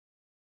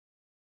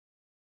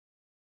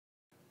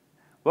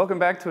Welcome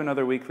back to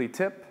another weekly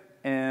tip,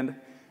 and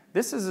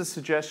this is a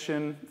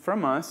suggestion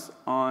from us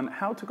on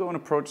how to go and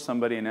approach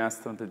somebody and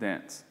ask them to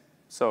dance.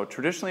 So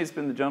traditionally it's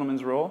been the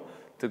gentleman's role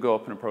to go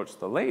up and approach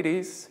the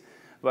ladies,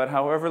 but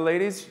however,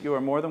 ladies, you are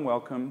more than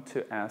welcome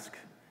to ask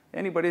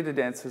anybody to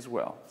dance as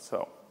well.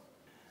 So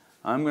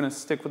I'm going to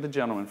stick with the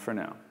gentleman for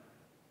now.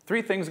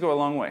 3 things go a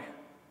long way: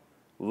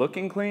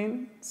 looking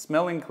clean,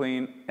 smelling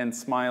clean, and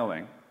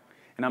smiling.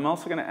 And I'm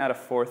also going to add a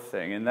 4th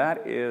thing, and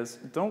that is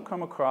don't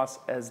come across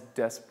as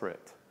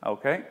desperate,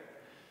 okay?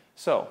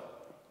 So,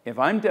 if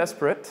I'm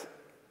desperate,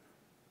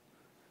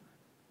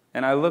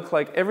 and I look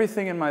like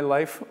everything in my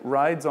life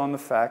rides on the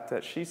fact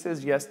that she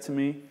says yes to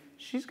me,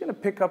 she's going to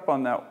pick up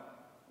on that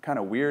kind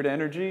of weird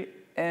energy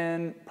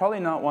and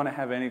probably not want to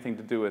have anything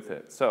to do with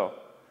it. So,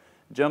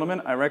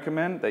 gentlemen, I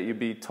recommend that you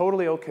be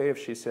totally okay if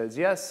she says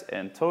yes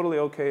and totally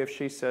okay if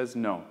she says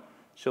no.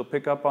 She'll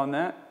pick up on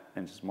that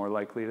and she's more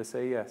likely to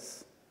say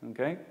yes.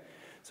 Okay?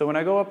 So when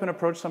I go up and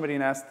approach somebody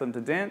and ask them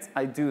to dance,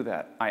 I do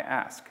that. I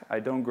ask.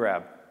 I don't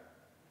grab.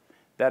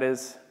 That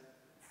is,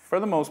 for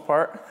the most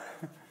part.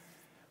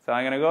 So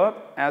I'm going to go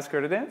up, ask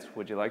her to dance.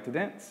 Would you like to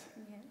dance?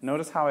 Yes.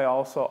 Notice how I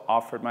also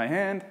offered my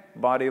hand.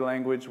 Body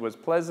language was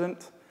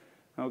pleasant.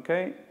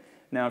 Okay?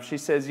 Now if she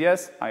says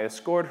yes, I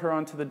escort her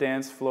onto the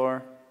dance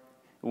floor.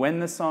 When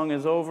the song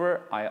is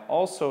over, I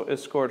also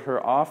escort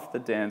her off the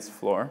dance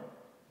floor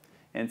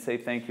and say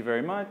thank you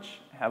very much.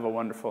 Have a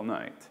wonderful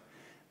night.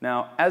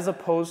 Now, as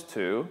opposed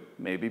to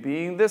maybe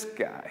being this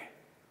guy.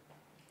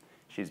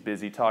 She's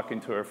busy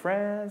talking to her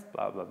friends,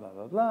 blah, blah, blah,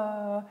 blah,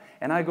 blah.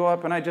 And I go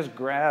up and I just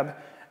grab,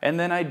 and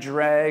then I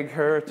drag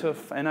her to,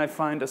 and I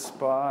find a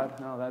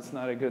spot. No, that's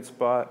not a good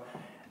spot.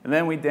 And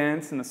then we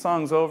dance, and the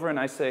song's over, and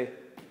I say,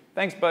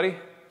 thanks, buddy.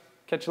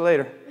 Catch you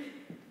later.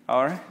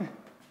 All right?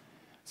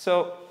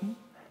 So,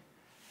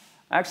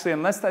 actually,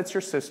 unless that's your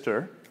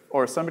sister,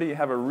 or somebody you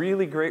have a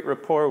really great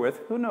rapport with,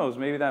 who knows,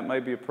 maybe that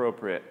might be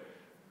appropriate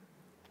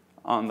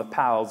on the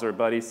pals or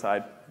buddy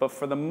side, but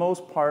for the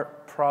most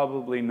part,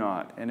 probably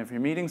not. And if you're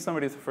meeting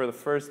somebody for the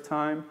first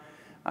time,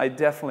 I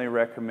definitely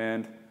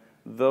recommend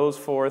those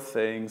 4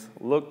 things: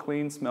 look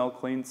clean, smell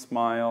clean,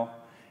 smile,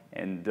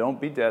 and don't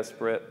be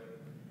desperate.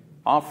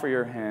 Offer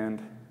your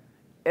hand,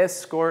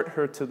 escort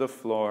her to the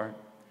floor.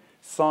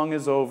 Song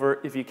is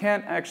over. If you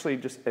can't actually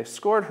just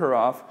escort her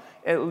off,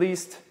 at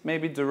least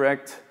maybe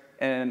direct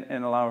and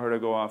allow her to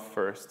go off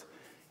first.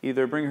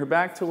 Either bring her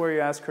back to where you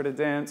ask her to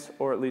dance,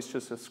 or at least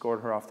just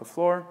escort her off the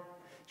floor.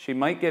 She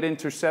might get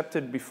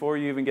intercepted before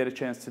you even get a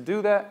chance to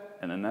do that,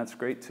 and then that's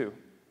great too.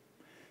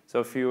 So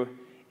if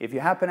you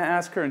happen to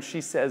ask her and she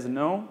says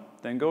no,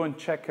 then go and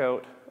check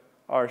out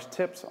our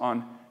tips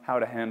on how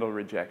to handle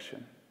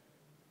rejection.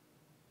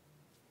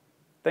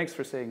 Thanks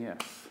for saying yes.